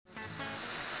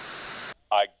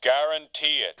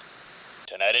Guarantee it.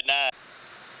 Tonight at 9.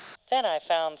 Then I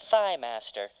found Thigh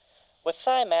Master. With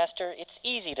Thigh Master, it's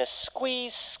easy to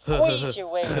squeeze your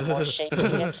way to more shapely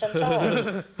hips and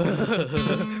thighs.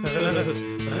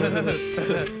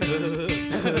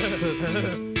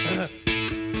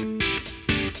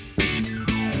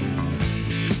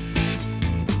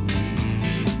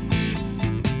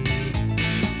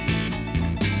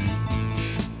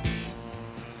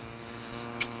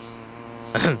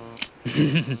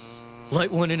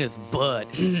 Light one in his butt.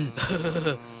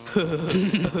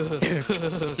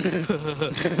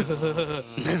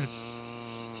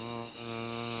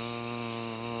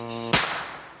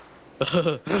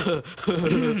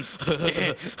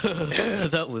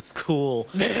 That was cool.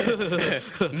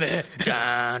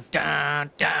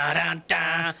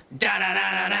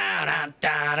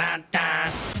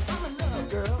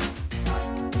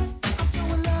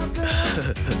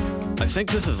 I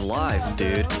think this is live,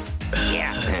 dude.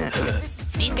 Yeah,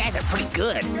 these guys are pretty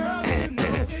good.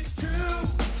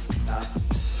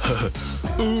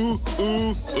 Ooh,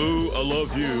 ooh, ooh, I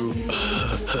love you.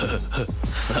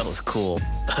 That was cool.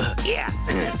 Yeah.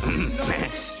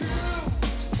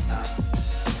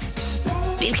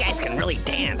 These guys can really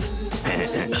dance.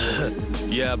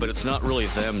 Yeah, but it's not really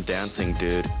them dancing,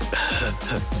 dude.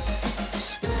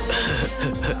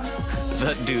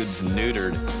 That dude's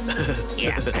neutered.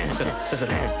 Yeah.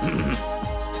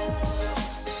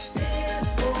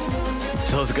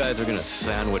 Those guys are gonna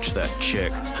sandwich that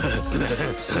chick.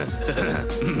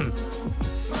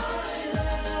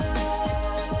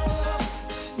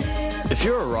 If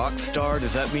you're a rock star,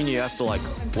 does that mean you have to, like,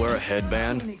 wear a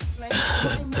headband?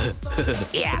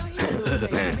 Yeah.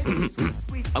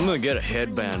 I'm gonna get a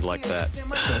headband like that.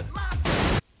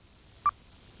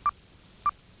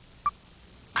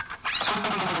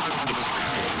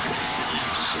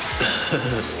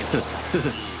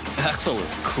 Axel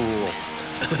is cool.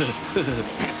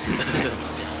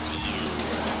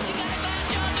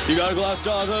 You got a glass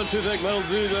jaws on two thick metal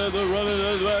teeth, the running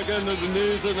the back end of the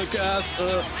knees and the cast,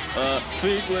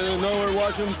 feet when nowhere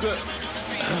watch them cook.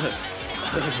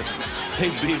 Hey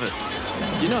Beavis,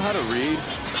 do you know how to read?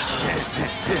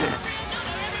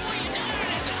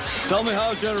 Tell me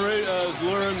how to generate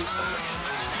learn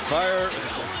fire.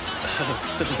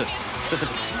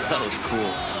 That was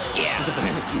cool. Yeah.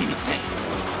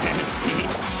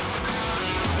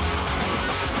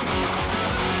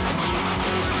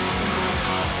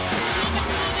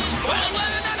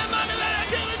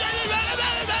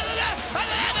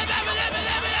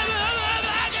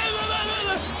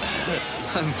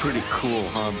 I'm pretty cool,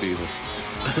 huh, Beavis?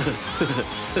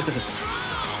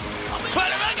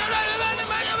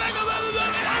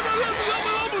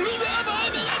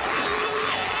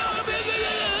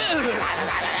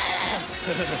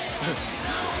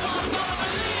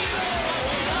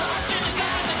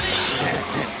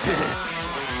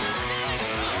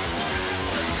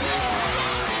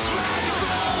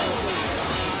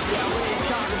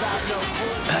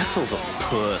 Axel's a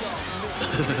puss.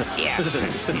 Yeah.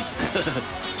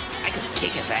 I could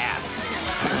kick his ass.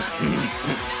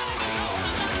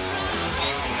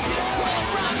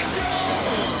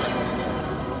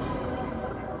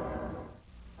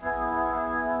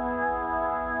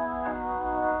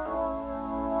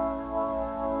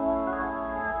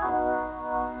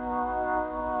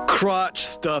 Crotch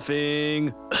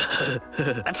stuffing.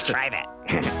 Let's try that.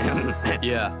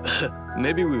 Yeah,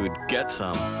 maybe we would get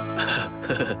some.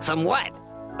 Some what?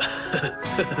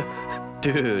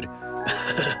 Dude.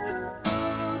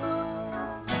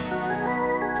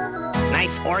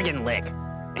 Nice organ lick.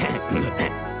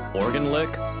 Organ lick?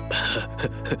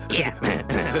 Yeah.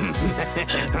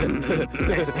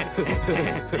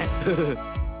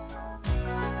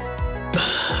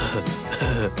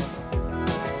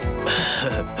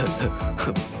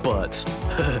 Butts.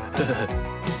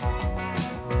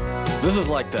 This is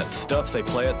like that stuff they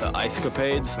play at the ice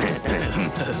capades.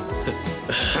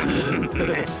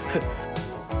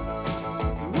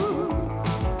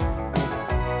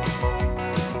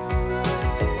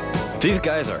 These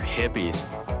guys are hippies.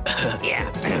 Yeah.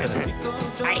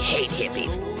 I hate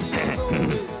hippies.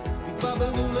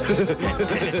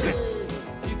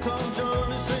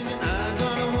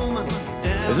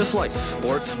 Is this like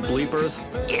sports bleepers?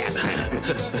 Yeah.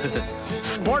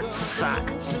 Sports suck.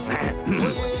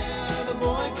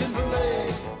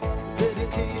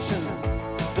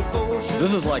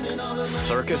 This is like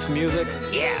circus music?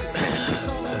 Yeah.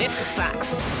 This sucks.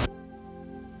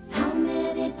 How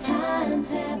many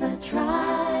times have I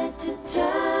tried to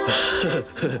turn?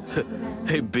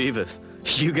 Hey Beavis,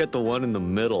 you get the one in the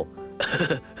middle.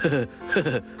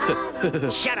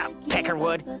 Shut up,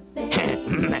 Peckerwood.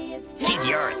 She's is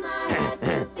yours.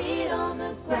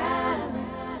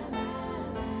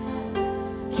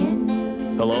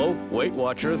 Hello, Weight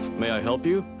Watchers. May I help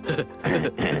you?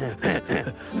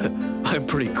 I'm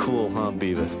pretty cool, huh,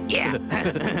 Beavis? Yeah.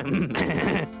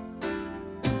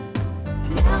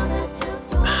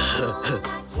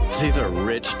 These are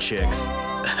rich chicks.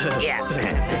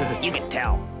 Yeah. You can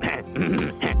tell.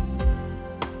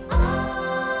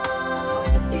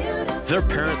 Their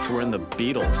parents were in the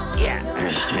Beatles. Yeah.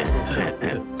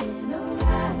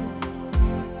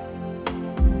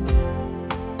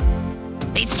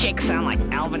 These chicks sound like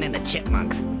Alvin and the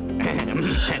Chipmunks.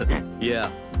 Yeah,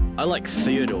 I like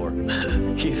Theodore.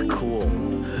 He's cool.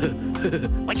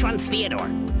 Which one's Theodore?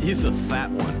 He's the fat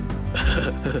one.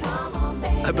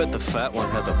 I bet the fat one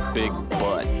has a big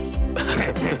butt.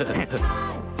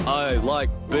 I like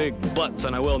big butts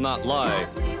and I will not lie.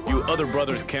 You other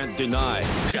brothers can't deny.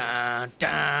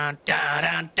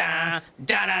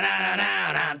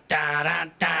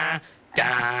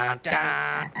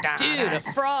 Dude, a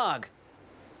frog!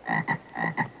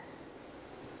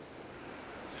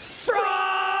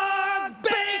 Frog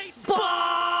baseball!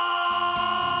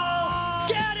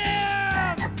 Get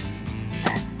him!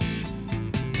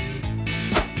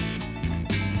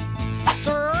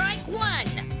 Strike one!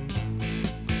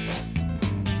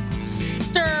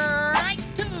 Strike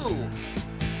two!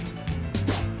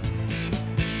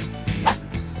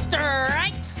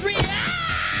 Strike three! Ah!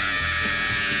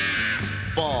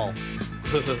 Ball.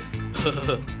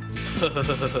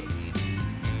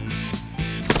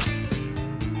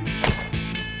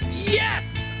 Yes!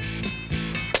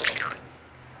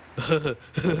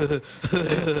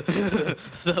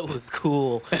 That was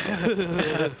cool.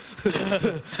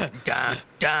 Dun,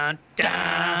 dun,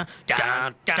 dun,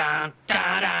 dun, dun,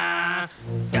 dun,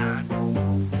 dun.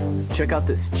 Check out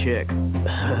this chick.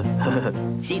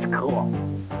 She's cool.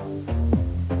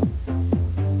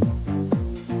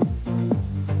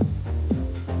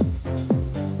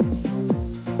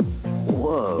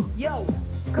 Whoa. Yo,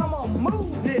 come on,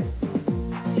 move this.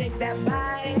 Shake that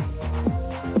body.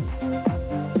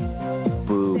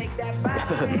 Boo. Shake that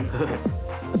body.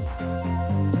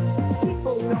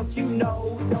 People, don't you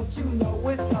know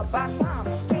it's about time.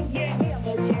 Can you hear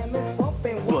the jam is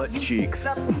bumping? Butt cheeks.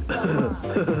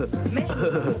 Many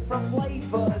different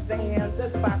flavors and the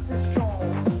spice is strong.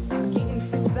 Getting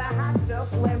to the hot stuff,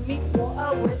 let me pour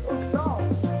a little song.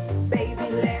 Baby,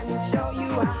 let me show you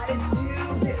how to do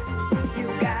this. You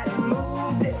gotta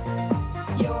move this.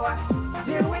 You're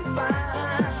doing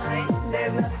fine.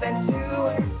 There's nothing to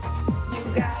it. You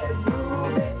gotta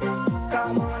move it.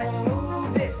 Come on and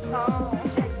move it. Oh,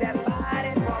 shake that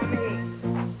body for me.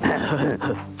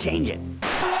 Change it.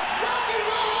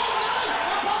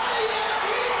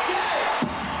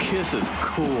 Kiss is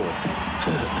cool.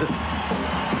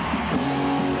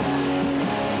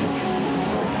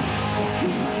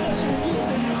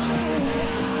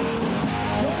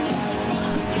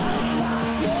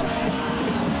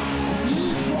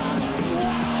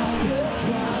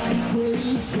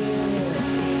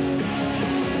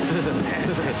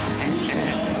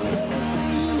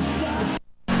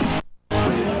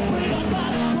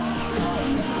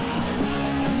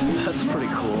 That's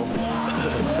pretty cool.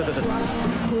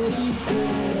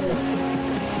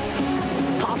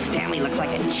 Paul Stanley looks like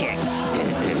a chick.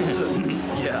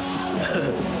 Yeah.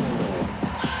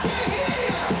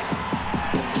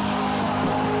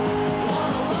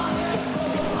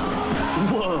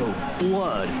 Whoa,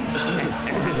 blood.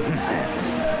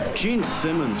 Gene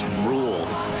Simmons rules.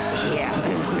 Yeah.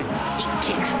 He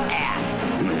kicks ass.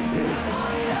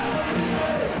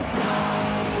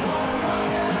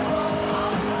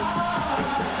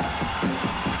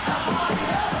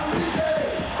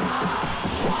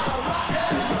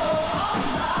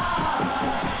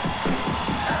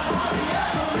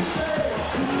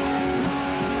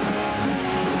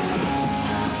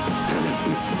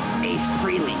 Ace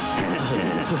Frehley.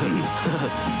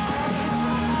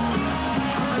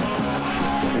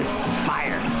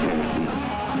 Fire.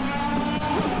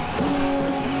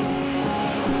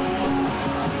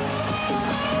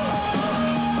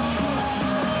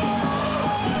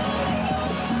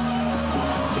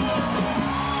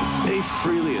 Ace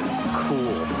Frehley is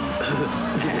cool.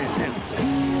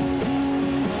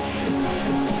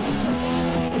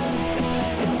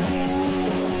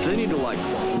 They need to, like,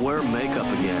 wear makeup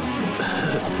again.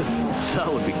 That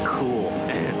would be cool.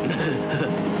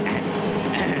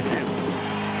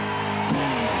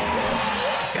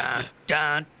 Dun,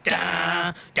 dun,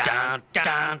 dun, dun,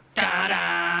 dun, dun,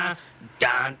 dun,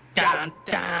 dun, dun,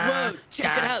 dun. Whoa,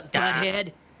 check it out,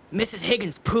 butthead. Mrs.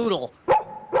 Higgins' poodle.